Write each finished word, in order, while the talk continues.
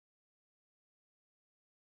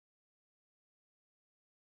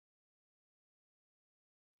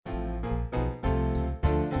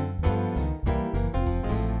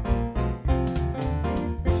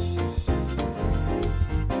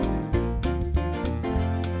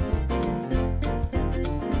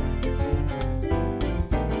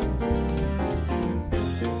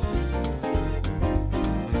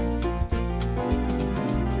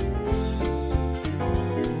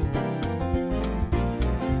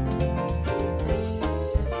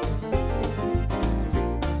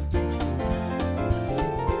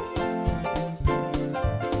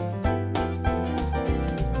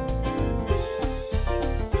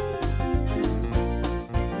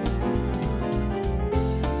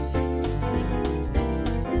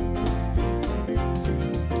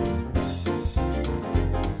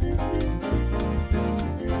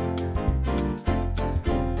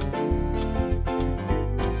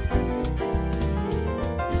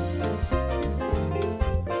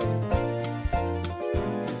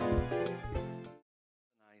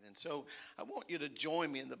So I want you to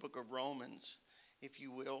join me in the book of Romans, if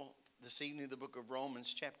you will, this evening, the book of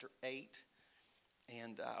Romans chapter 8.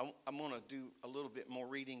 And I'm going to do a little bit more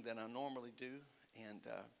reading than I normally do. And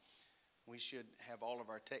we should have all of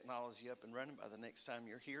our technology up and running by the next time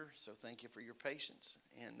you're here. So thank you for your patience.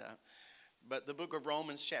 But the book of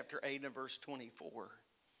Romans chapter 8 and verse 24.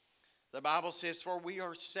 The Bible says, "For we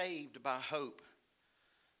are saved by hope.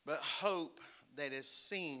 But hope that is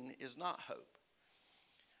seen is not hope.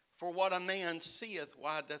 For what a man seeth,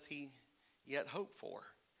 why doth he yet hope for?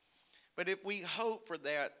 But if we hope for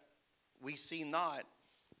that we see not,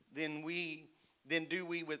 then do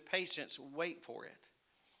we with patience wait for it.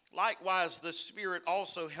 Likewise the Spirit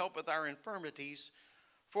also helpeth our infirmities,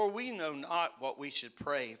 for we know not what we should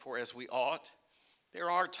pray for as we ought."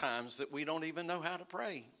 There are times that we don't even know how to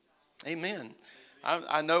pray. Amen.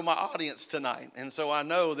 I know my audience tonight, and so I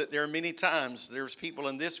know that there are many times there's people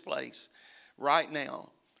in this place right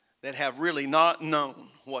now that have really not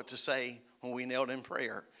known what to say when we knelt in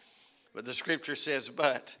prayer. But the scripture says,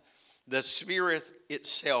 "But the Spirit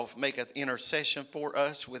itself maketh intercession for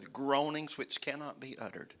us with groanings which cannot be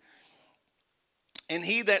uttered. And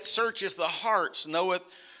he that searcheth the hearts knoweth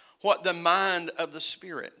what the mind of the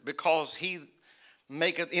Spirit, because he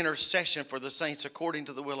maketh intercession for the saints according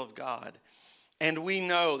to the will of God. And we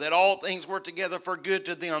know that all things work together for good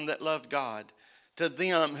to them that love God, to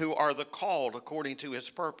them who are the called according to his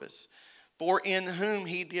purpose. For in whom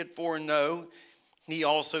he did foreknow, he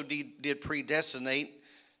also did predestinate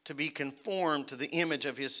to be conformed to the image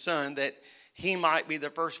of his Son, that he might be the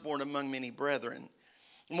firstborn among many brethren.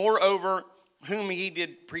 Moreover, whom he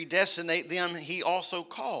did predestinate, them he also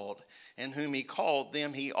called. And whom he called,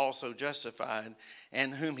 them he also justified.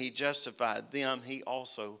 And whom he justified, them he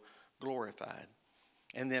also glorified."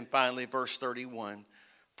 And then finally, verse 31.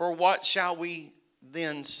 "For what shall we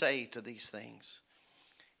then say to these things?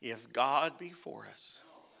 If God be for us,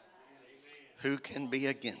 who can be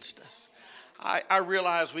against us?" I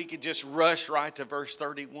realize we could just rush right to verse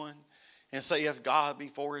 31 and say, if God be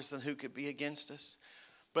for us, then who could be against us?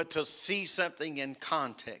 But to see something in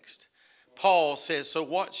context, Paul says, so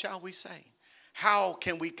what shall we say? How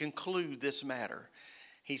can we conclude this matter?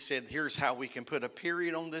 He said, here's how we can put a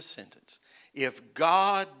period on this sentence. If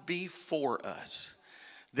God be for us,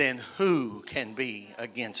 then who can be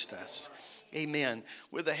against us? Amen.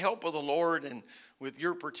 With the help of the Lord and with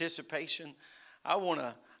your participation, I want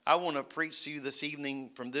to preach to you this evening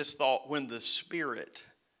from this thought, when the Spirit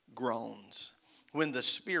groans. When the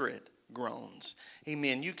Spirit groans.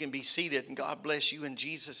 Amen. You can be seated, and God bless you in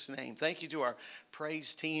Jesus' name. Thank you to our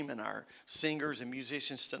praise team and our singers and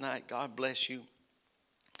musicians tonight. God bless you.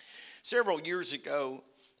 Several years ago,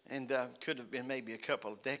 and could have been maybe a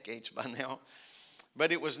couple of decades by now,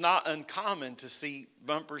 but it was not uncommon to see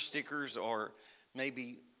bumper stickers or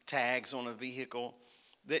maybe tags on a vehicle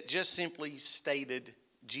that just simply stated,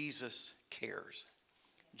 "Jesus cares."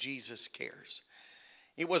 Jesus cares.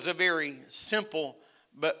 It was a very simple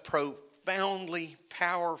but profoundly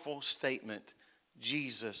powerful statement.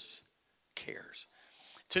 Jesus cares.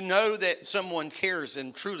 To know that someone cares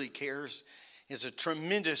and truly cares is a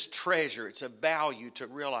tremendous treasure. It's a value to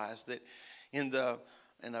realize that in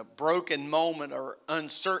a broken moment or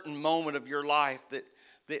uncertain moment of your life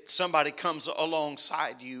that somebody comes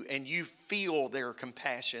alongside you and you feel their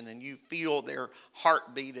compassion and you feel their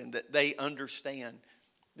heartbeat and that they understand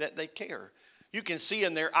that they care. You can see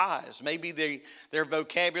in their eyes. Maybe their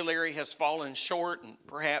vocabulary has fallen short and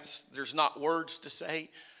perhaps there's not words to say.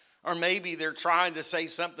 Or maybe they're trying to say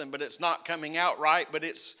something but it's not coming out right. But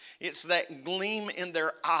it's that gleam in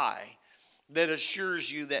their eye that assures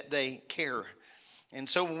you that they care. And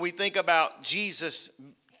so when we think about Jesus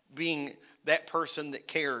being that person that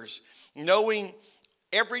cares, knowing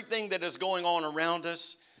everything that is going on around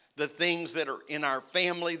us, the things that are in our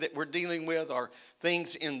family that we're dealing with, or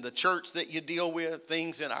things in the church that you deal with,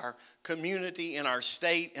 things in our community, in our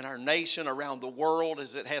state, in our nation, around the world,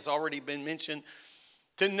 as it has already been mentioned,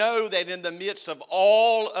 to know that in the midst of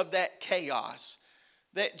all of that chaos,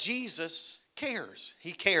 that Jesus cares.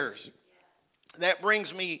 He cares. That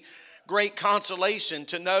brings me great consolation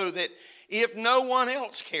to know that if no one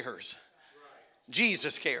else cares,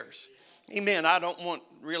 Jesus cares. Amen. I don't want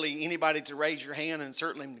really anybody to raise your hand, and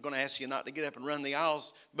certainly I'm going to ask you not to get up and run the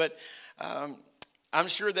aisles, but I'm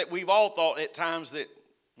sure that we've all thought at times that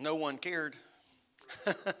no one cared.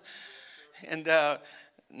 And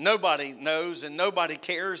nobody knows and nobody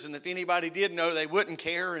cares, and if anybody did know, they wouldn't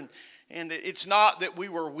care. And it's not that we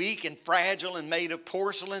were weak and fragile and made of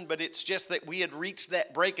porcelain, but it's just that we had reached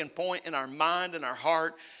that breaking point in our mind and our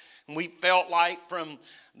heart, and we felt like from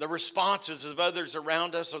the responses of others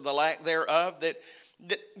around us, or the lack thereof,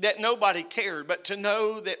 that nobody cared, but to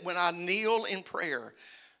know that when I kneel in prayer,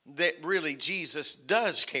 that really Jesus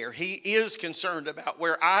does care. He is concerned about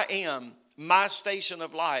where I am, my station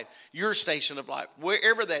of life, your station of life,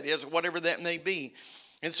 wherever that is, whatever that may be.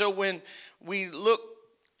 And so when we look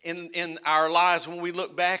in our lives, when we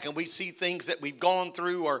look back and we see things that we've gone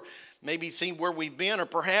through, or maybe see where we've been, or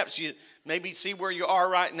perhaps you maybe see where you are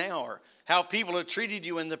right now, or how people have treated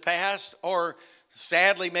you in the past, or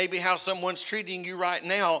sadly maybe how someone's treating you right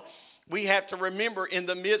now, we have to remember in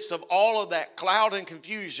the midst of all of that cloud and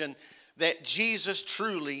confusion that Jesus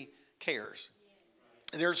truly cares.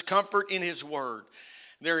 There's comfort in his word.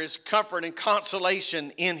 There is comfort and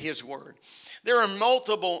consolation in his word. There are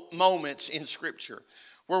multiple moments in Scripture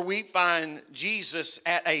where we find Jesus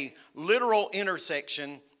at a literal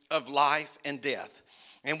intersection of life and death.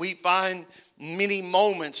 And we find many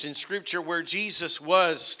moments in Scripture where Jesus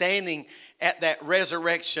was standing at that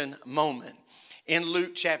resurrection moment. In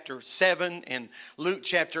Luke chapter 7 and Luke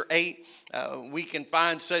chapter 8, we can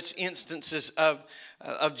find such instances of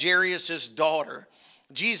Jairus' daughter.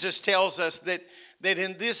 Jesus tells us that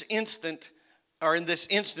in this instance,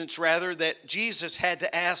 that Jesus had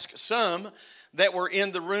to ask some that were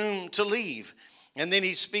in the room to leave. And then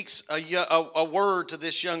he speaks a word to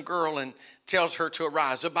this young girl and tells her to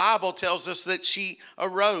arise. The Bible tells us that she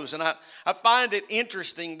arose. And I find it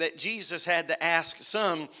interesting that Jesus had to ask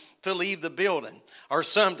some to leave the building, or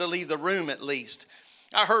some to leave the room at least.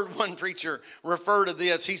 I heard one preacher refer to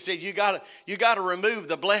this. He said, you got to remove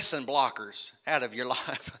the blessing blockers out of your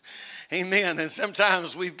life. Amen. And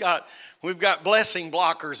sometimes we've got blessing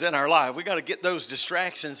blockers in our life. We got to get those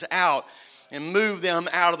distractions out and move them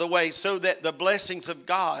out of the way so that the blessings of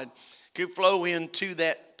God could flow into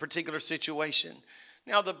that particular situation.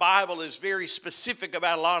 Now, the Bible is very specific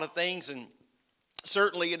about a lot of things, and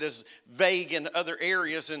certainly it is vague in other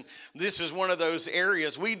areas, and this is one of those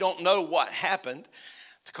areas. We don't know what happened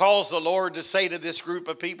to cause the Lord to say to this group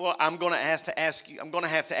of people, I'm going to have to ask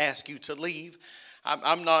you to leave.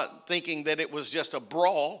 I'm not thinking that it was just a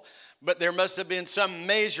brawl, but there must have been some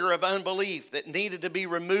measure of unbelief that needed to be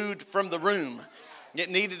removed from the room. It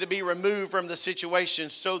needed to be removed from the situation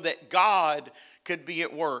so that God could be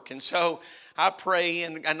at work. And so I pray,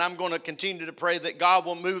 and I'm going to continue to pray, that God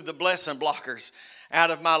will move the blessing blockers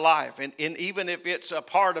out of my life. And even if it's a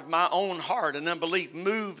part of my own heart and unbelief,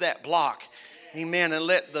 move that block. Amen. And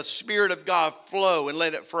let the Spirit of God flow, and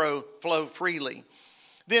let it flow freely.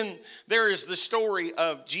 Then there is the story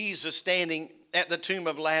of Jesus standing at the tomb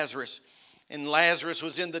of Lazarus. And Lazarus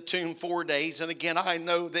was in the tomb 4 days. And again, I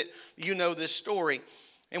know that you know this story.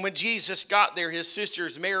 And when Jesus got there, his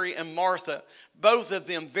sisters Mary and Martha, both of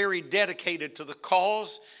them very dedicated to the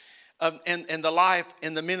cause of, and the life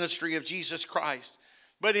and the ministry of Jesus Christ.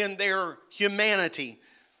 But in their humanity,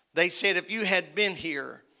 they said, if you had been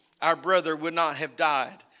here, our brother would not have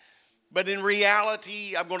died. But in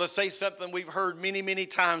reality, I'm going to say something we've heard many, many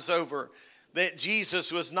times over, that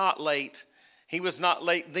Jesus was not late. He was not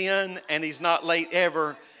late then, and he's not late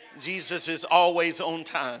ever. Jesus is always on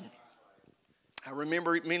time. I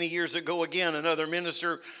remember many years ago, again, another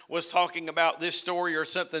minister was talking about this story or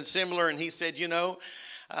something similar, and he said,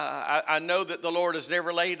 I know that the Lord is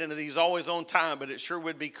never late and that he's always on time, but it sure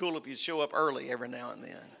would be cool if you'd show up early every now and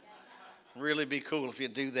then. Really be cool if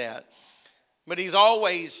you'd do that. But he's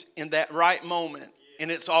always in that right moment, and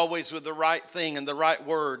it's always with the right thing and the right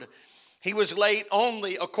word. He was late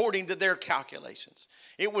only according to their calculations.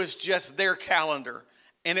 It was just their calendar,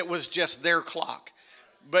 and it was just their clock.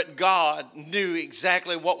 But God knew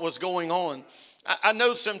exactly what was going on. I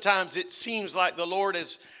know sometimes it seems like the Lord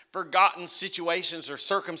has forgotten situations or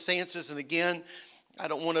circumstances. And again, I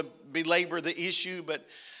don't want to belabor the issue, but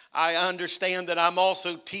I understand that I'm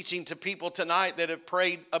also teaching to people tonight that have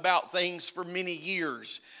prayed about things for many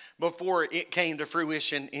years before it came to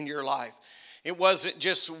fruition in your life. It wasn't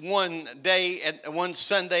just one day and one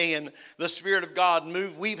Sunday and the Spirit of God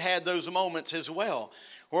moved. We've had those moments as well,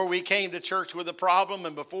 where we came to church with a problem,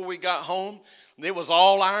 and before we got home, it was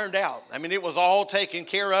all ironed out. I mean, it was all taken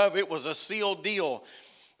care of. It was a sealed deal.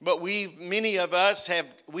 But many of us have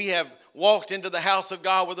walked into the house of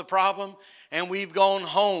God with a problem, and we've gone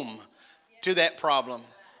home to that problem.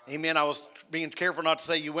 Amen. I was being careful not to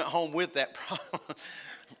say you went home with that problem.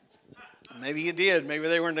 Maybe you did. Maybe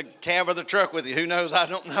they were in the cab of the truck with you. Who knows? I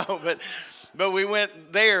don't know. But we went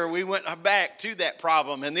there. We went back to that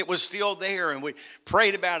problem, and it was still there, and we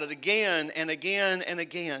prayed about it again and again and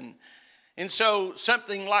again. And so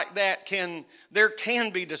something like that there can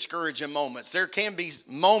be discouraging moments. There can be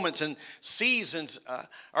moments and seasons,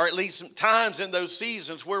 or at least times in those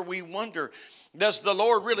seasons where we wonder, does the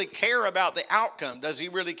Lord really care about the outcome? Does he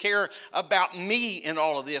really care about me in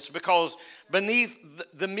all of this? Because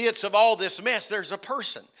beneath the midst of all this mess, there's a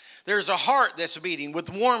person. There's a heart that's beating with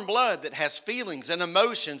warm blood that has feelings and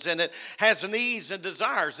emotions, and it has needs and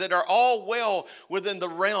desires that are all well within the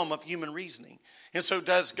realm of human reasoning. And so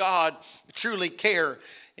does God truly care?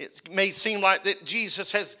 It may seem like that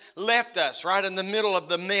Jesus has left us right in the middle of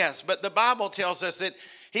the mess, but the Bible tells us that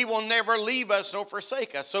he will never leave us nor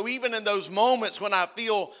forsake us. So even in those moments when I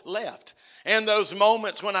feel left and those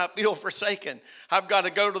moments when I feel forsaken, I've got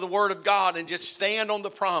to go to the Word of God and just stand on the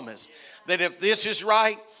promise that if this is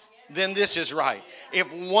right, then this is right. If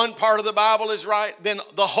one part of the Bible is right, then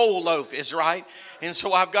the whole loaf is right. And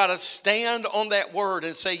so I've got to stand on that word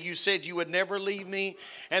and say, you said you would never leave me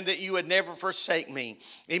and that you would never forsake me.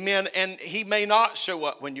 Amen. And he may not show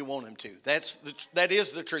up when you want him to. That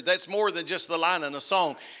is the truth. That's more than just the line in a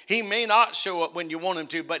song. He may not show up when you want him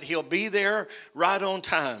to, but he'll be there right on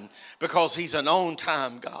time because he's an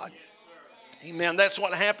on-time God. Amen. That's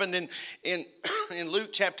what happened in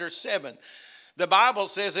Luke chapter 7. The Bible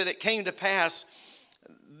says that it came to pass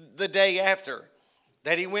the day after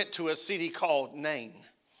that he went to a city called Nain.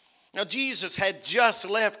 Now, Jesus had just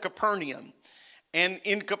left Capernaum, and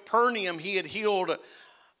in Capernaum, he had healed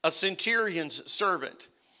a centurion's servant.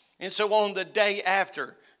 And so on the day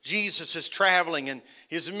after, Jesus is traveling and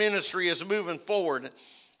his ministry is moving forward.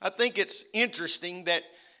 I think it's interesting that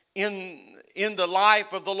in the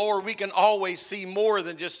life of the Lord, we can always see more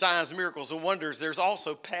than just signs, miracles, and wonders. There's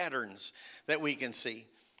also patterns that we can see.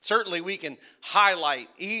 Certainly we can highlight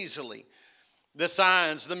easily the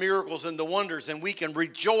signs, the miracles, and the wonders, and we can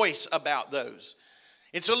rejoice about those.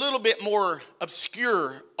 It's a little bit more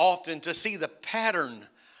obscure often to see the pattern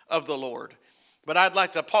of the Lord. But I'd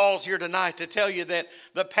like to pause here tonight to tell you that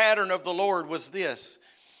the pattern of the Lord was this,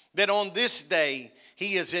 that on this day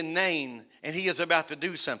he is in Nain and he is about to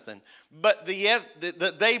do something. But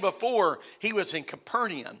the day before, he was in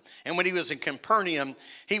Capernaum. And when he was in Capernaum,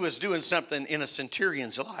 he was doing something in a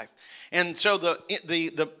centurion's life. And so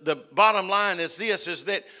the bottom line is this, is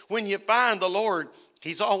that when you find the Lord,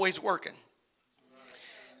 he's always working.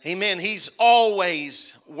 Amen. He's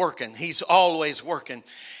always working. He's always working.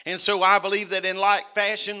 And so I believe that in like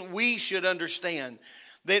fashion, we should understand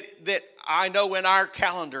that I know in our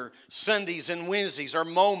calendar, Sundays and Wednesdays are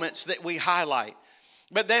moments that we highlight.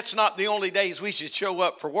 But that's not the only days we should show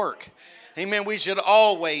up for work. Amen. We should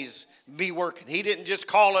always be working. He didn't just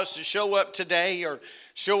call us to show up today or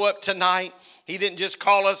show up tonight. He didn't just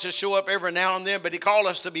call us to show up every now and then, but he called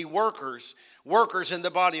us to be workers in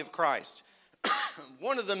the body of Christ.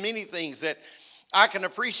 One of the many things that I can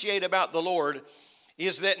appreciate about the Lord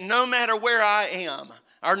is that no matter where I am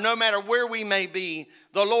or no matter where we may be,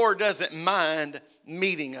 the Lord doesn't mind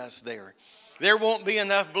meeting us there. There won't be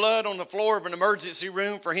enough blood on the floor of an emergency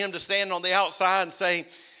room for him to stand on the outside and say,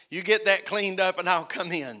 you get that cleaned up and I'll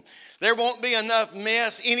come in. There won't be enough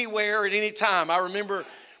mess anywhere at any time. I remember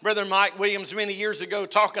Brother Mike Williams many years ago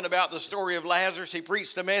talking about the story of Lazarus. He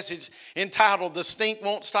preached a message entitled, "The Stink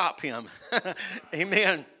Won't Stop Him."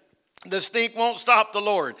 Amen. The stink won't stop the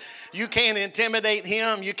Lord. You can't intimidate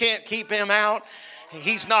him. You can't keep him out.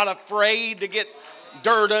 He's not afraid to get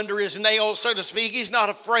dirt under his nails, so to speak. He's not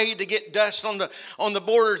afraid to get dust on the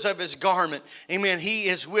borders of his garment. Amen. He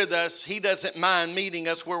is with us. He doesn't mind meeting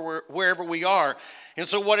us wherever we are. And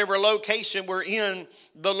so whatever location we're in,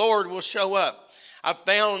 the Lord will show up. I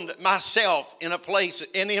found myself in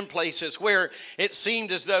places where it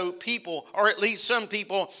seemed as though people, or at least some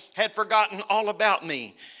people, had forgotten all about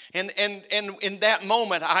me. And in that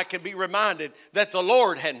moment, I could be reminded that the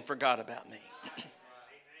Lord hadn't forgot about me.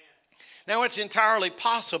 Now, it's entirely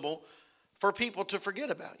possible for people to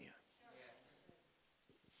forget about you.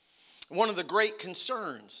 One of the great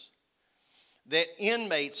concerns that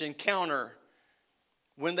inmates encounter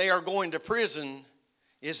when they are going to prison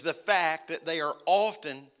is the fact that they are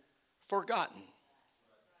often forgotten.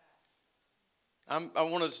 I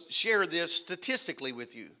want to share this statistically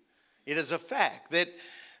with you. It is a fact that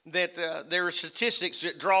there are statistics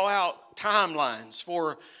that draw out timelines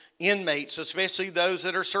for inmates, especially those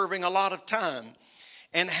that are serving a lot of time,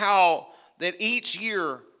 and how that each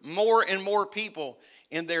year more and more people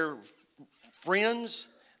in their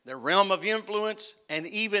friends, their realm of influence, and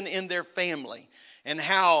even in their family, and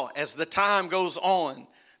how as the time goes on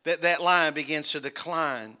that line begins to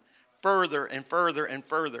decline further and further and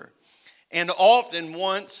further. And often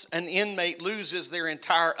once an inmate loses their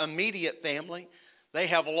entire immediate family, they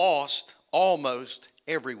have lost almost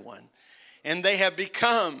everyone. and they have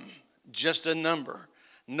become just a number.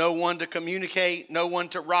 No one to communicate, no one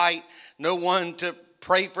to write, no one to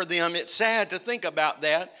pray for them. It's sad to think about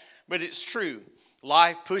that, but it's true.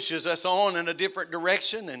 Life pushes us on in a different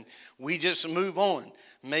direction, and we just move on.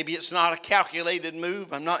 Maybe it's not a calculated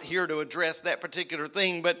move. I'm not here to address that particular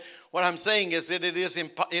thing, but what I'm saying is that it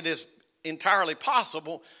is entirely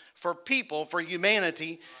possible for people, for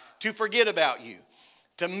humanity, to forget about you,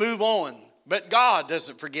 to move on. But God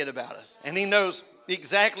doesn't forget about us, and He knows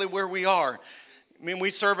exactly where we are. I mean,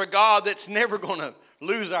 we serve a God that's never going to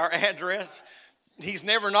lose our address. He's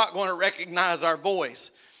never not going to recognize our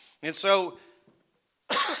voice. And so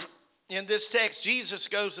in this text, Jesus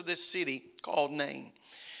goes to this city called Nain.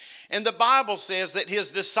 And the Bible says that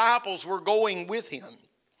his disciples were going with him.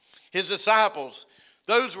 His disciples,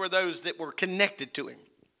 those were those that were connected to him,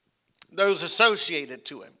 those associated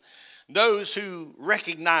to him, those who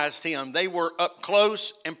recognized him. They were up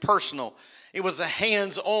close and personal. It was a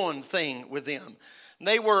hands-on thing with them.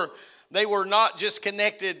 They were not just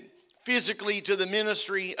connected physically to the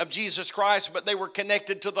ministry of Jesus Christ, but they were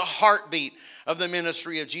connected to the heartbeat of the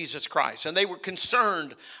ministry of Jesus Christ. And they were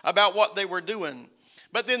concerned about what they were doing.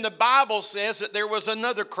 But then the Bible says that there was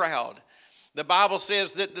another crowd. The Bible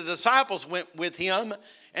says that the disciples went with him,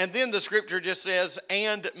 and then the scripture just says,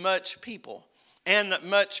 and much people. And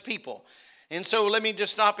much people. And so let me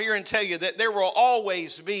just stop here and tell you that there will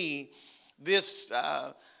always be this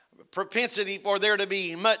propensity for there to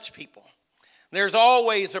be much people. There's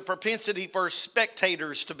always a propensity for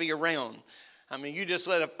spectators to be around. I mean, you just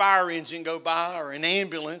let a fire engine go by or an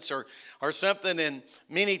ambulance or something, and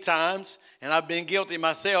many times, and I've been guilty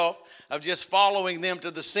myself, of just following them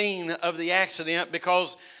to the scene of the accident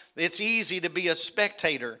because it's easy to be a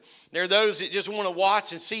spectator. There are those that just want to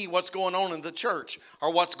watch and see what's going on in the church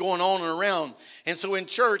or what's going on around. And so in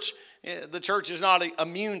church, the church is not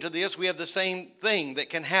immune to this. We have the same thing that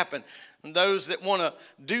can happen. And those that want to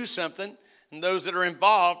do something and those that are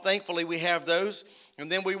involved, thankfully we have those.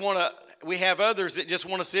 And then we have others that just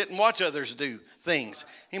want to sit and watch others do things.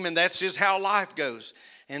 I mean, that's just how life goes.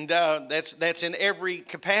 And that's in every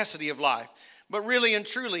capacity of life. But really and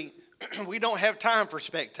truly, we don't have time for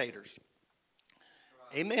spectators.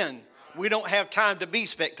 Amen. We don't have time to be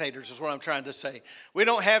spectators is what I'm trying to say. We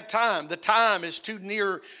don't have time. The time is too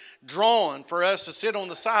near drawn for us to sit on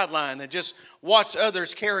the sideline and just watch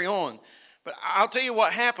others carry on. But I'll tell you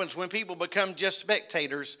what happens when people become just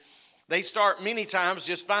spectators. They start many times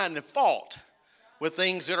just finding fault with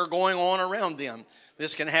things that are going on around them.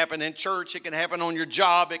 This can happen in church. It can happen on your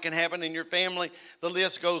job. It can happen in your family. The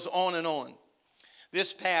list goes on and on.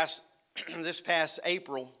 This past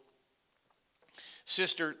April,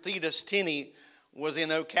 Sister Thetis Tenney was in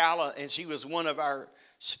Ocala, and she was one of our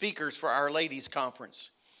speakers for our ladies'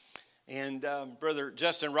 conference. And Brother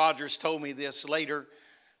Justin Rogers told me this later,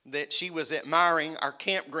 that she was admiring our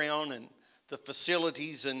campground and the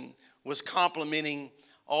facilities and was complimenting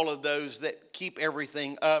all of those that keep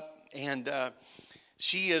everything up. And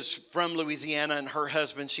she is from Louisiana, and her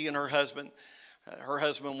husband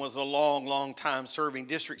was a long, long time serving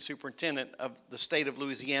district superintendent of the state of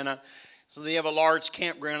Louisiana. So they have a large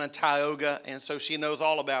campground in Tioga, and so she knows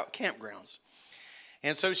all about campgrounds.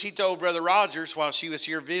 And so she told Brother Rogers while she was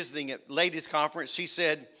here visiting at ladies' conference, she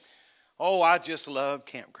said, "Oh, I just love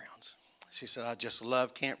campgrounds." She said, "I just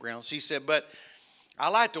love campgrounds." She said, "But I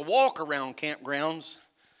like to walk around campgrounds,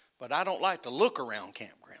 but I don't like to look around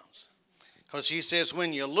campgrounds." Because she says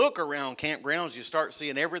when you look around campgrounds, you start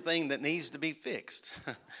seeing everything that needs to be fixed.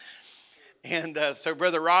 And so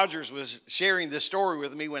Brother Rogers was sharing this story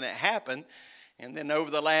with me when it happened. And then over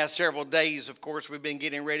the last several days, of course, we've been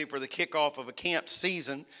getting ready for the kickoff of a camp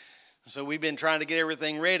season. So we've been trying to get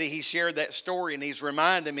everything ready. He shared that story, and he's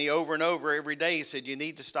reminding me over and over every day. He said, "You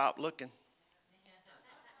need to stop looking.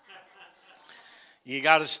 You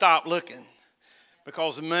got to stop looking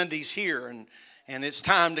because Monday's here, and it's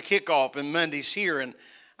time to kick off, and Monday's here." And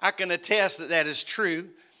I can attest that that is true.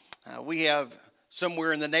 We have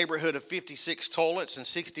somewhere in the neighborhood of 56 toilets and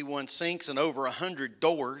 61 sinks and over 100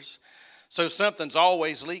 doors. So something's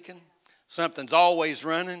always leaking, something's always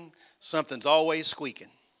running, something's always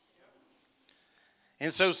squeaking.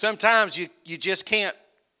 And so sometimes you just can't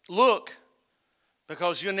look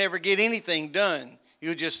because you'll never get anything done.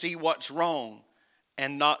 You'll just see what's wrong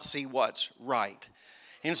and not see what's right.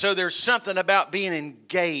 And so there's something about being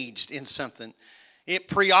engaged in something. It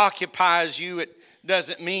preoccupies you. It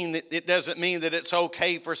doesn't mean that it's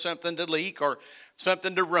okay for something to leak or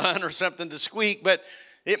something to run or something to squeak, but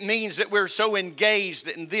it means that we're so engaged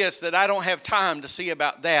in this that I don't have time to see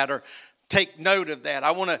about that, or take note of that.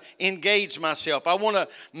 I want to engage myself. I want to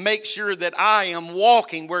make sure that I am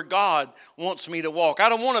walking where God wants me to walk. I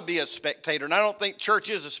don't want to be a spectator, and I don't think church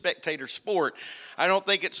is a spectator sport. I don't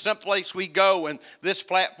think it's someplace we go and this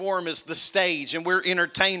platform is the stage and we're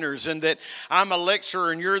entertainers, and that I'm a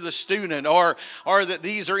lecturer and you're the student, or that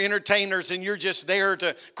these are entertainers and you're just there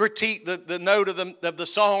to critique the note of the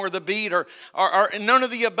song or the beat, or none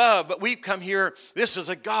of the above. But we've come here, this is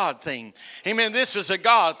a God thing. Amen. This is a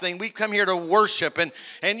God thing. We've come here to worship,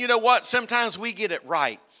 and you know what? Sometimes we get it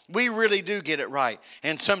right. We really do get it right.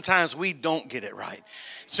 And sometimes we don't get it right.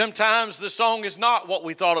 Sometimes the song is not what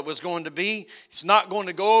we thought it was going to be. It's not going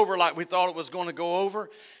to go over like we thought it was going to go over.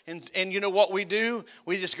 And you know what we do?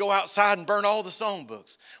 We just go outside and burn all the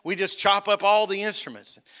songbooks. We just chop up all the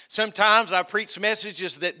instruments. Sometimes I preach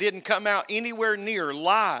messages that didn't come out anywhere near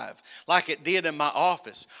live like it did in my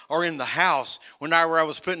office or in the house where I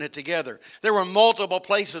was putting it together. There were multiple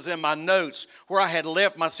places in my notes where I had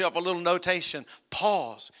left myself a little notation,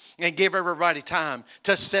 pause, and give everybody time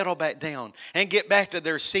to settle back down and get back to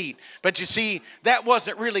their seat. But you see, that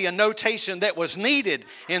wasn't really a notation that was needed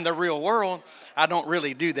in the real world. I don't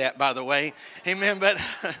really do that, by the way. Amen.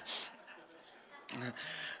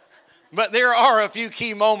 But there are a few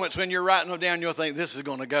key moments when you're writing them down, you'll think this is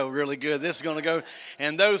going to go really good. This is going to go.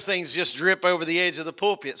 And those things just drip over the edge of the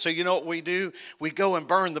pulpit. So you know what we do? We go and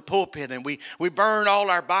burn the pulpit, and we burn all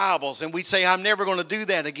our Bibles, and we say, I'm never going to do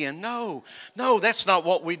that again. No, that's not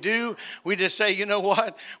what we do. We just say, you know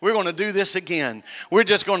what? We're going to do this again. We're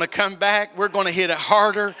just going to come back. We're going to hit it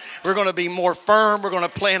harder. We're going to be more firm. We're going to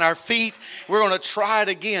plant our feet. We're going to try it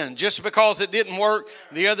again. Just because it didn't work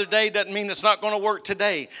the other day doesn't mean it's not going to work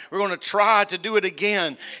today. We're going to try to do it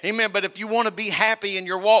again. Amen. But if you want to be happy in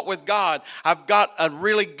your walk with God, I've got a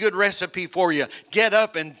really good recipe for you. Get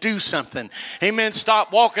up and do something. Amen.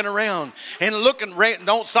 Stop walking around and looking.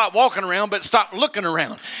 Don't stop walking around, but stop looking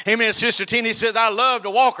around. Amen. Sister Tina says, I love to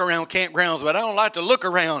walk around campgrounds, but I don't like to look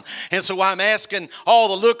around. And so I'm asking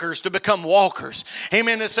all the lookers to become walkers.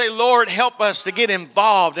 Amen. And say, Lord, help us to get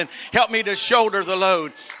involved and help me to shoulder the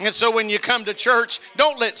load. And so when you come to church,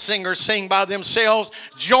 don't let singers sing by themselves.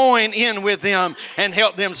 Join in with them and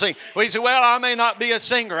help them sing. Well, you say, well, I may not be a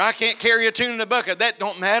singer. I can't carry a tune in a bucket. That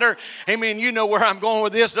don't matter. Amen. You know where I'm going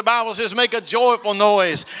with this. The Bible says, make a joyful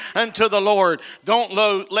noise unto the Lord. Don't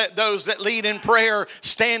let those that lead in prayer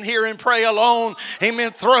stand here and pray alone.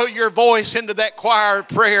 Amen. Throw your voice into that choir of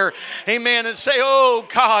prayer. Amen. And say, oh,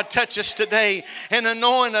 God, touch us today and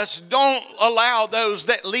anoint us. Don't allow those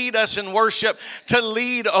that lead us in worship to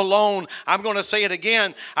lead alone. I'm going to say it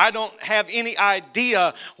again. I don't have any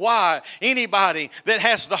idea why anybody that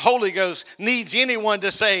has the Holy Ghost needs anyone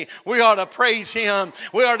to say, we ought to praise him.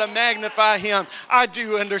 We ought to magnify him. I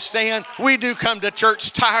do understand. We do come to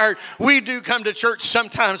church tired. We do come to church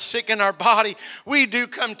sometimes sick in our body. We do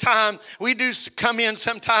come in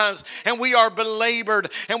sometimes and we are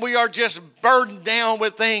belabored and we are just burdened down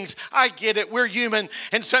with things. I get it. We're human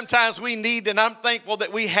and sometimes we need, and I'm thankful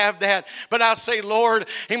that we have that. But I say, Lord,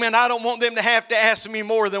 amen, I don't want them to have to ask me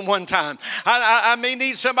more than one time. I may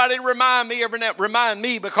need somebody to remind me every now, remind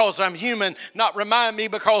me because I'm human, not remind me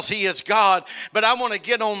because he is God. But I want to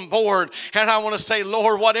get on board and I want to say,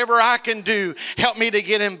 Lord, whatever I can do, help me to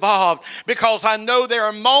get involved, because I know there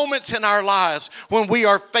are moments in our lives when we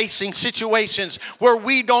are facing situations where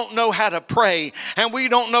we don't know how to pray and we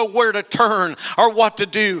don't know where to turn or what to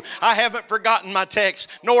do. I haven't forgotten my text,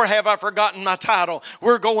 nor have I forgotten my title.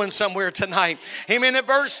 We're going somewhere tonight. Amen. In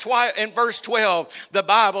verse 12, the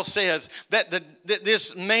Bible says that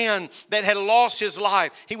this man that had lost his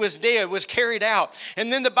life, he was dead, was carried out.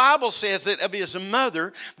 And then the Bible says that of his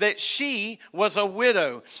mother, that she was a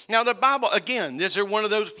widow. Now the Bible, again, this is one of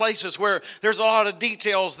those places where there's a lot of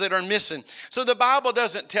details that are missing. So the Bible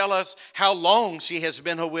doesn't tell us how long she has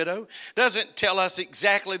been a widow, doesn't tell us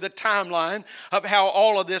exactly the timeline of how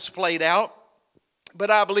all of this played out. But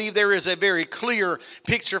I believe there is a very clear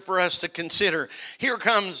picture for us to consider. Here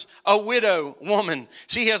comes a widow woman.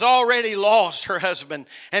 She has already lost her husband,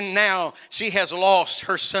 and now she has lost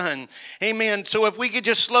her son. Amen. So if we could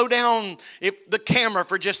just slow down the camera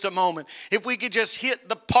for just a moment, if we could just hit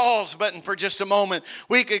the pause button for just a moment,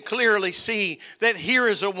 we could clearly see that here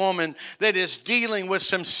is a woman that is dealing with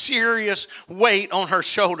some serious weight on her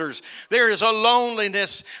shoulders. There is a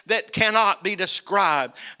loneliness that cannot be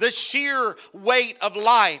described. The sheer weight of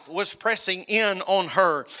life was pressing in on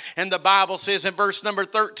her. And the Bible says in verse number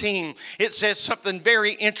 13, it says something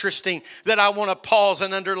very interesting that I want to pause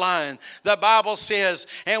and underline. The Bible says,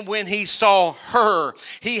 and when he saw her,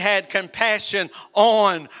 he had compassion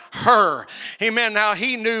on her. Amen. Now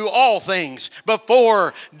he knew all things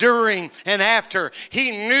before, during, and after.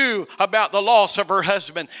 He knew about the loss of her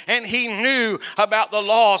husband, and he knew about the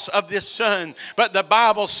loss of this son. But the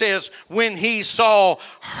Bible says when he saw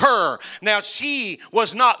her, now she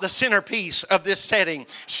was not the centerpiece of this setting.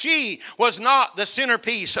 She was not the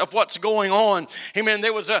centerpiece of what's going on. Amen.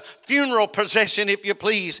 There was a funeral procession, if you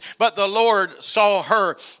please, but the Lord saw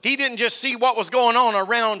her. He didn't just see what was going on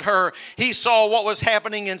around her. He saw what was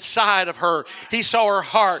happening inside of her. He saw her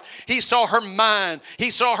heart. He saw her mind.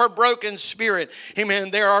 He saw her broken spirit.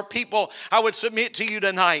 Amen. There are people, I would submit to you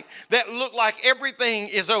tonight, that look like everything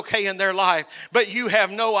is okay in their life, but you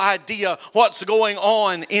have no idea what's going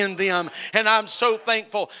on in them. And I'm so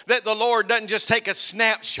thankful that the Lord doesn't just take a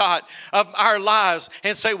snapshot of our lives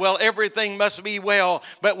and say, well, everything must be well.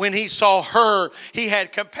 But when he saw her, he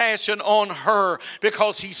had compassion on her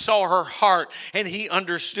because he saw her heart and he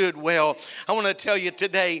understood well. I want to tell you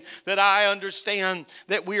today that I understand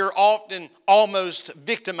that we are often almost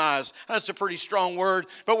victimized. That's a pretty strong word,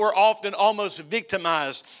 but we're often almost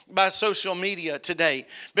victimized by social media today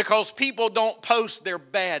because people don't post their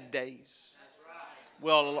bad days.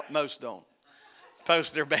 Well, most don't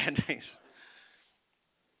post their bad days.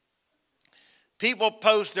 People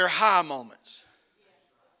post their high moments.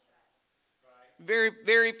 Very,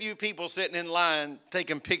 very few people sitting in line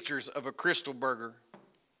taking pictures of a Crystal Burger.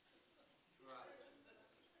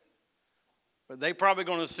 But they probably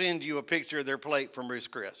going to send you a picture of their plate from Ruth's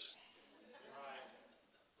Chris.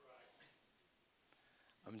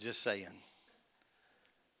 I'm just saying.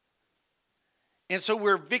 And so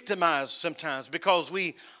we're victimized sometimes because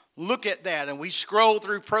we look at that and we scroll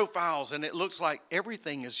through profiles and it looks like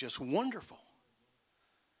everything is just wonderful.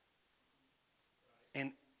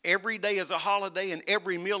 And every day is a holiday and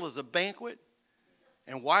every meal is a banquet.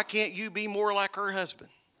 And why can't you be more like her husband?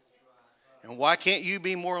 And why can't you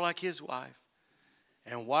be more like his wife?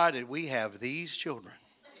 And why did we have these children?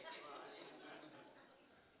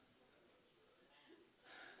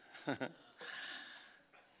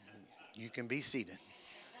 You can be seated.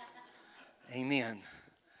 Amen.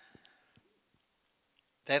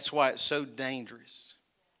 That's why it's so dangerous,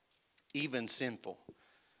 even sinful,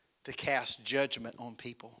 to cast judgment on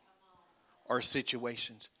people or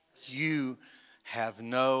situations. You have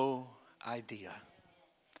no idea.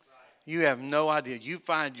 You have no idea. You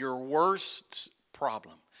find your worst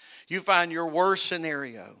problem. You find your worst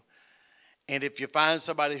scenario. And if you find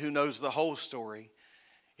somebody who knows the whole story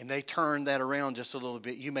and they turn that around just a little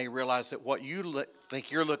bit, you may realize that what you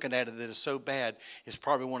think you're looking at it that is so bad is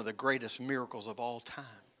probably one of the greatest miracles of all time.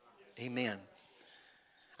 Amen.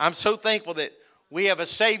 I'm so thankful that we have a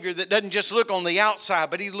Savior that doesn't just look on the outside,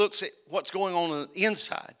 but he looks at what's going on the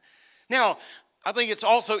inside. Now, I think it's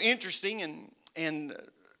also interesting and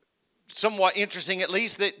somewhat interesting, at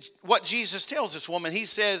least, that what Jesus tells this woman. He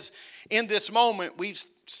says, in this moment, we've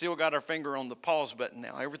still got our finger on the pause button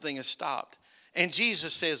now. Everything is stopped. And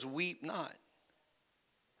Jesus says, weep not.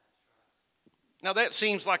 Now, that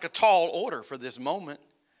seems like a tall order for this moment.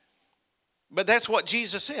 But that's what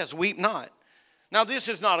Jesus says, weep not. Now, this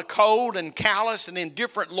is not a cold and callous and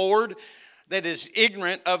indifferent Lord that is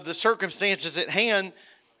ignorant of the circumstances at hand.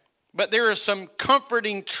 But there is some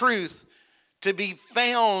comforting truth to be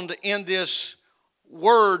found in this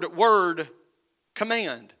word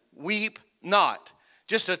command. Weep not.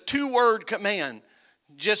 Just a 2-word command.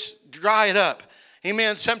 Just dry it up.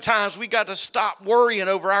 Amen. Sometimes we got to stop worrying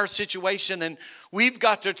over our situation and we've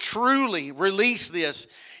got to truly release this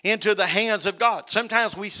into the hands of God.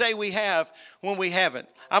 Sometimes we say we have when we haven't.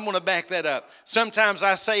 I'm going to back that up. Sometimes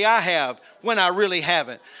I say I have when I really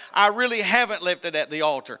haven't. I really haven't left it at the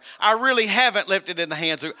altar. I really haven't left it in the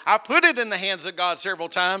hands of, I put it in the hands of God several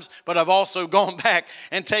times, but I've also gone back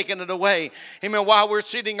and taken it away. Amen. While we're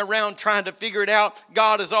sitting around trying to figure it out,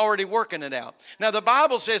 God is already working it out. Now the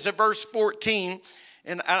Bible says in verse 14,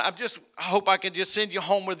 and I hope I can just send you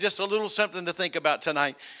home with just a little something to think about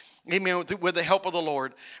tonight. Amen, with the help of the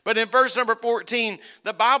Lord. But in verse number 14,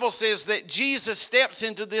 the Bible says that Jesus steps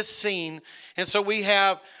into this scene. And so we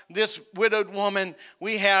have this widowed woman.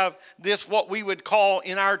 We have this, what we would call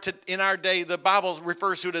in our day, the Bible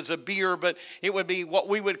refers to it as a bier, but it would be what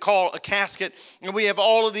we would call a casket. And we have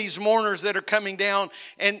all of these mourners that are coming down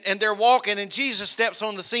and they're walking. And Jesus steps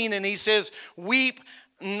on the scene and he says, weep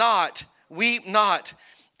not, weep not.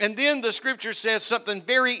 And then the scripture says something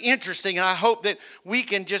very interesting, and I hope that we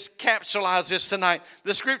can just capsulize this tonight.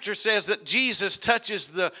 The scripture says that Jesus touches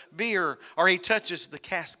the bier, or he touches the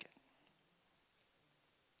casket.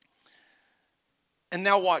 And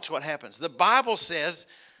now watch what happens. The Bible says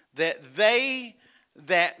that they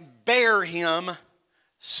that bear him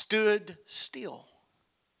stood still.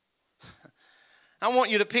 I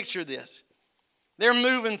want you to picture this. They're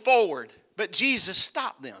moving forward, but Jesus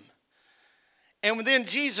stopped them. And then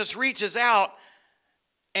Jesus reaches out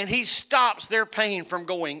and he stops their pain from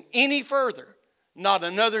going any further, not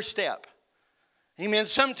another step. Amen.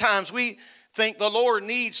 Sometimes we think the Lord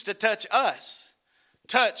needs to touch us.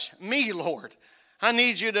 Touch me, Lord. I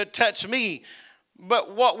need you to touch me.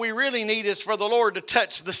 But what we really need is for the Lord to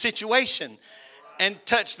touch the situation and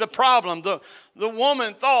touch the problem. The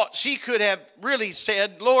woman thought she could have really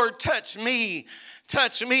said, Lord, touch me.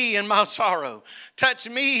 Touch me in my sorrow. Touch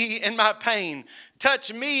me in my pain.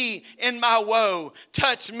 Touch me in my woe.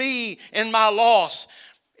 Touch me in my loss.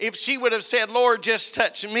 If she would have said, Lord, just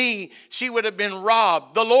touch me, she would have been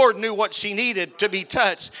robbed. The Lord knew what she needed to be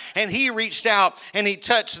touched. And he reached out and he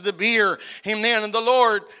touched the bier. Amen. And the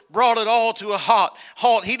Lord brought it all to a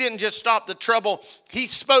halt. He didn't just stop the trouble. He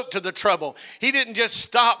spoke to the trouble. He didn't just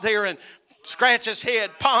stop there and scratch his head,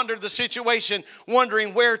 ponder the situation,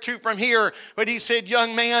 wondering where to from here. But he said,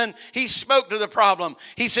 young man, he spoke to the problem.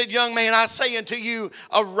 He said, young man, I say unto you,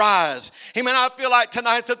 arise. Amen. I feel like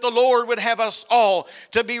tonight that the Lord would have us all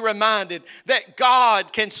to be reminded that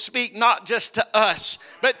God can speak not just to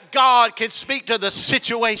us, but God can speak to the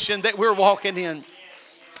situation that we're walking in.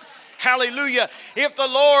 Hallelujah. If the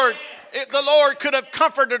Lord could have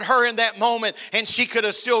comforted her in that moment and she could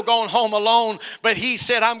have still gone home alone. But he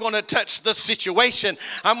said, I'm going to touch the situation.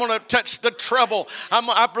 I'm going to touch the trouble.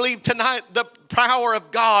 I believe tonight the power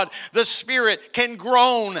of God, the Spirit, can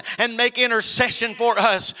groan and make intercession for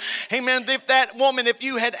us. Amen. If that woman, if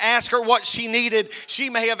you had asked her what she needed, she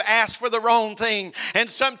may have asked for the wrong thing. And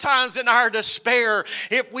sometimes in our despair,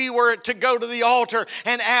 if we were to go to the altar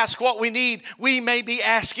and ask what we need, we may be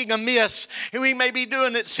asking amiss. We may be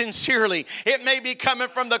doing it sincerely. It may be coming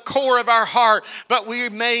from the core of our heart, but we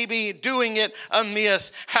may be doing it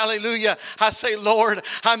amiss. Hallelujah. I say, Lord,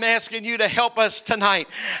 I'm asking you to help us tonight.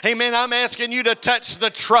 Amen. I'm asking you to touch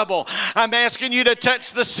the trouble. I'm asking you to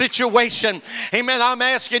touch the situation. Amen. I'm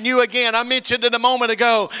asking you again. I mentioned it a moment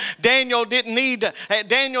ago. Daniel didn't need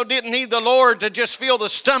the Lord to just fill the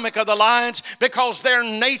stomach of the lions, because their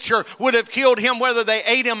nature would have killed him whether they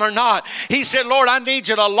ate him or not. He said, Lord, I need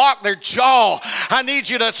you to lock their jaw. I need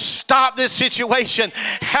you to stop this situation.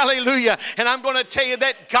 Hallelujah. And I'm going to tell you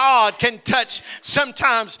that God can touch.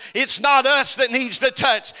 Sometimes it's not us that needs the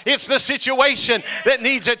touch. It's the situation that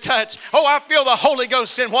needs a touch. Oh, I feel the Holy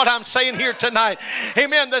Ghost in what I'm saying here tonight.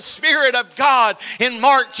 Amen. The Spirit of God in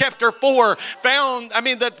Mark chapter 4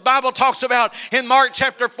 the Bible talks about in Mark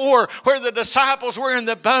chapter 4 where the disciples were in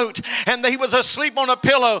the boat and he was asleep on a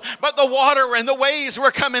pillow, but the water and the waves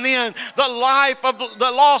were coming in.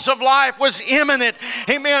 The loss of life was imminent.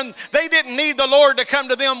 Amen. They didn't need the Lord to come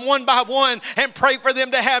to them one by one and pray for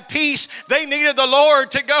them to have peace. They needed the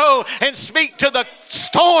Lord to go and speak to the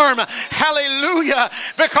storm. Hallelujah.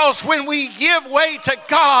 Because when we give way to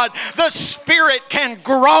God, the Spirit can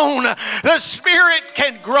groan. The Spirit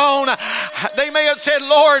can groan. They may have said,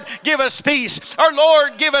 Lord, give us peace, or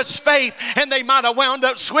Lord, give us faith, and they might have wound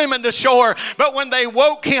up swimming to shore. But when they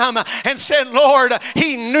woke him and said, Lord,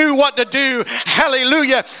 he knew what to do.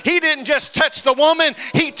 Hallelujah. He didn't just touch the woman,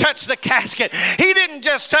 he touched the casket. He didn't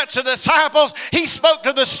just touch the disciples, he spoke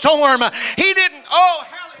to the storm. He didn't,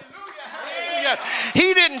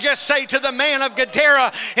 he didn't just say to the man of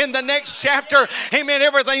Gadara in the next chapter, amen,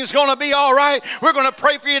 everything's going to be all right. We're going to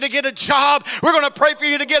pray for you to get a job. We're going to pray for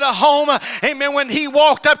you to get a home. Amen. When he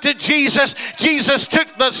walked up to Jesus, Jesus took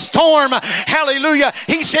the storm. Hallelujah.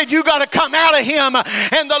 He said, you got to come out of him.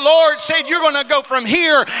 And the Lord said, you're going to go from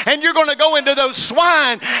here and you're going to go into those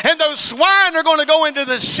swine. And those swine are going to go into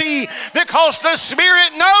the sea, because the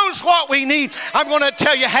Spirit knows what we need. I'm going to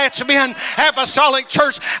tell you, Hatchman Apostolic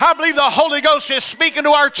Church, I believe the Holy Ghost is speaking to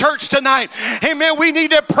our church tonight. Amen. We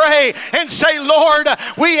need to pray and say, Lord,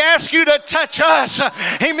 we ask you to touch us.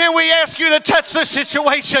 Amen. We ask you to touch the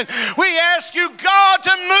situation. We ask you, God,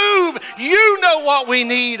 to move. You know what we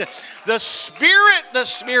need. The Spirit,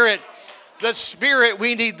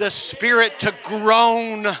 we need the Spirit to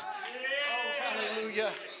groan. Oh,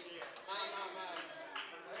 hallelujah.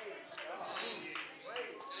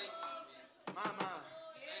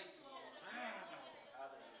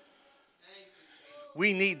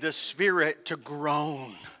 We need the Spirit to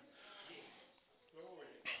groan.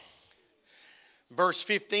 Verse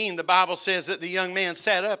 15, the Bible says that the young man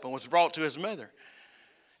sat up and was brought to his mother.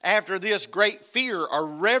 After this, great fear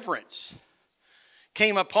or reverence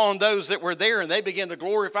came upon those that were there, and they began to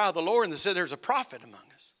glorify the Lord, and they said, there's a prophet among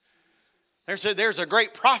us. They said, there's a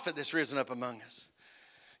great prophet that's risen up among us.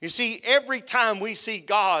 You see, every time we see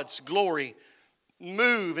God's glory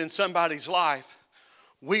move in somebody's life,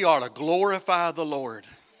 we are to glorify the Lord.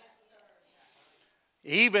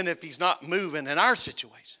 Even if he's not moving in our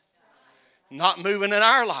situation, not moving in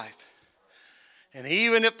our life. And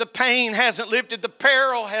even if the pain hasn't lifted, the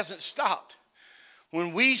peril hasn't stopped.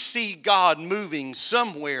 When we see God moving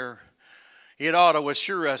somewhere, it ought to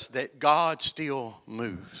assure us that God still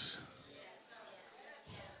moves.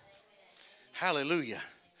 Hallelujah.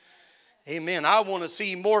 Amen. I want to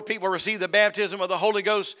see more people receive the baptism of the Holy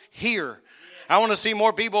Ghost here. I want to see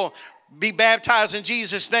more people be baptized in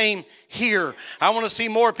Jesus' name here. I want to see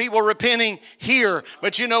more people repenting here.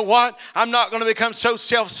 But you know what? I'm not going to become so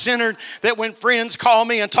self-centered that when friends call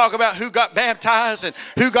me and talk about who got baptized and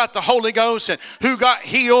who got the Holy Ghost and who got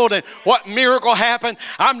healed and what miracle happened,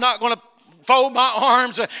 I'm not going to fold my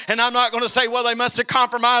arms and I'm not going to say, well, they must have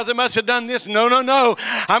compromised, they must have done this. No.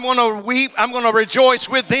 I'm going to weep. I'm going to rejoice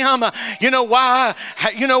with them. You know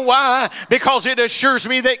why? Because it assures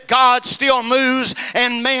me that God still moves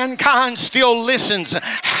and mankind still listens.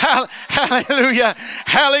 Hallelujah.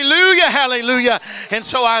 Hallelujah. Hallelujah. And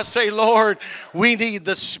so I say, Lord, we need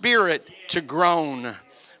the Spirit to groan.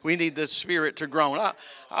 We need the Spirit to groan.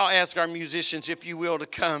 I'll ask our musicians, if you will, to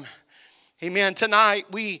come. Amen. Tonight,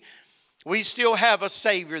 we still have a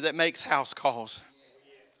Savior that makes house calls.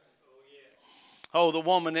 Oh, the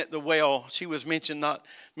woman at the well, she was mentioned not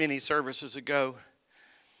many services ago.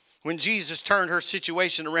 When Jesus turned her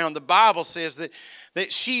situation around, the Bible says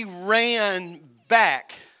that she ran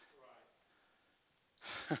back.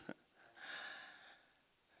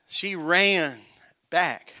 She ran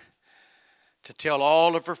back to tell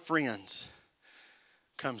all of her friends,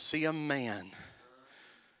 come see a man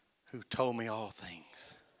who told me all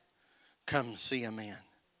things. Come see a man.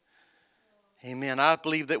 Amen. I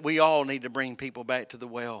believe that we all need to bring people back to the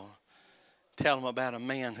well. Tell them about a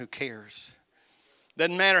man who cares.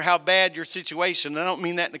 Doesn't matter how bad your situation. I don't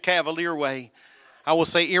mean that in a cavalier way. I will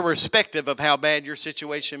say irrespective of how bad your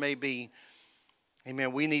situation may be.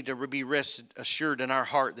 Amen. We need to be rested assured in our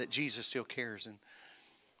heart that Jesus still cares. And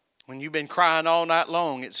when you've been crying all night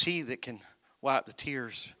long, it's He that can wipe the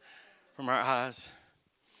tears from our eyes.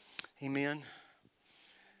 Amen.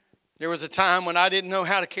 There was a time when I didn't know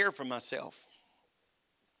how to care for myself.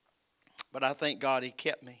 But I thank God He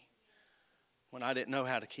kept me when I didn't know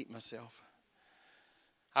how to keep myself.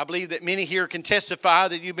 I believe that many here can testify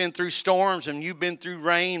that you've been through storms and you've been through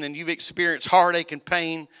rain and you've experienced heartache and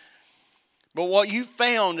pain. But what you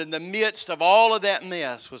found in the midst of all of that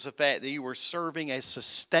mess was the fact that you were serving a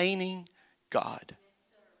sustaining God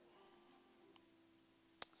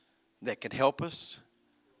that could help us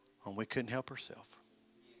when we couldn't help ourselves.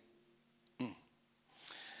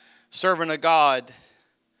 Serving a God,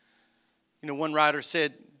 one writer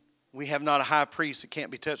said, we have not a high priest that can't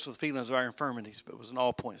be touched with the feelings of our infirmities, but was in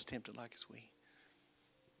all points tempted like as we.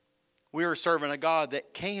 We are serving a God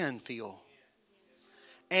that can feel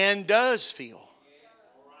and does feel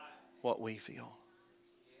what we feel.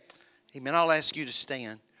 Amen. I'll ask you to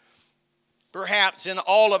stand. Perhaps in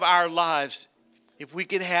all of our lives, if we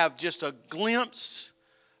could have just a glimpse,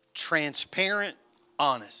 transparent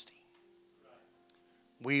honesty.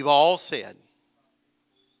 We've all said,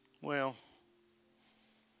 well,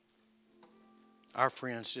 our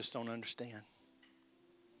friends just don't understand.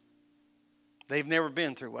 They've never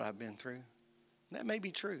been through what I've been through. That may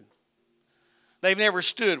be true. They've never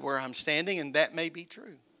stood where I'm standing, and that may be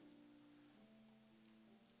true.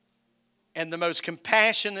 And the most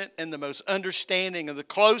compassionate and the most understanding and the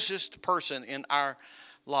closest person in our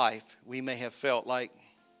life, we may have felt like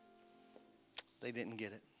they didn't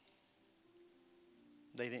get it.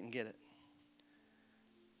 They didn't get it.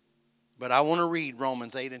 But I want to read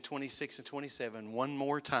Romans 8 and 26 and 27 one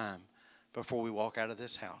more time before we walk out of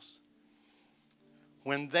this house.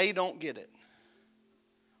 When they don't get it,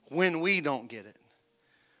 when we don't get it,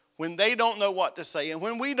 when they don't know what to say, and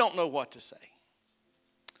when we don't know what to say,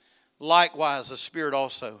 likewise the Spirit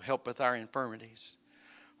also helpeth our infirmities.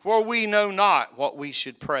 For we know not what we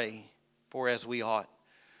should pray for as we ought,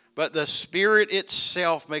 but the Spirit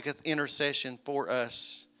itself maketh intercession for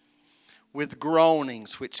us with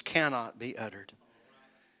groanings which cannot be uttered.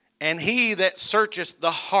 And He that searcheth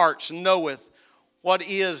the hearts knoweth what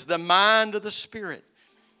is the mind of the Spirit,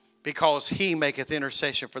 because He maketh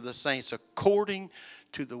intercession for the saints according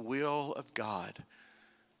to the will of God.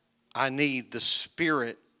 I need the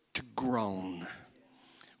Spirit to groan.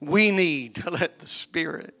 We need to let the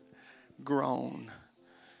Spirit groan.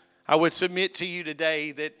 I would submit to you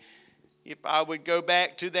today that if I would go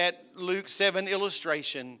back to that Luke 7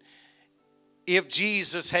 illustration, if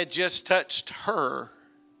Jesus had just touched her,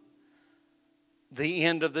 the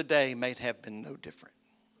end of the day may have been no different.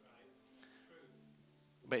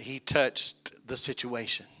 But He touched the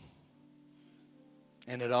situation.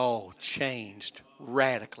 And it all changed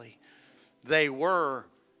radically. They were,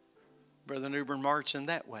 Brother Newbern, marching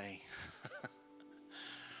that way.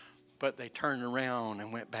 But they turned around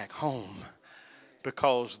and went back home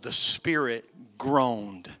because the Spirit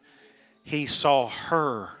groaned. He saw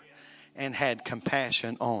her and had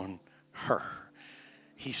compassion on her.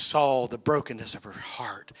 He saw the brokenness of her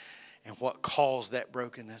heart and what caused that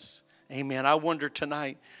brokenness. Amen. I wonder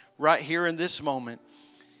tonight, right here in this moment,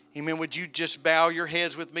 amen, would you just bow your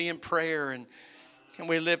heads with me in prayer, and can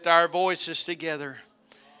we lift our voices together?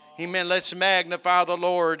 Amen. Let's magnify the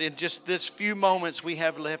Lord in just this few moments we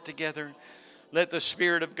have left together. Let the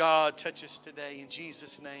Spirit of God touch us today in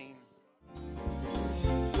Jesus' name.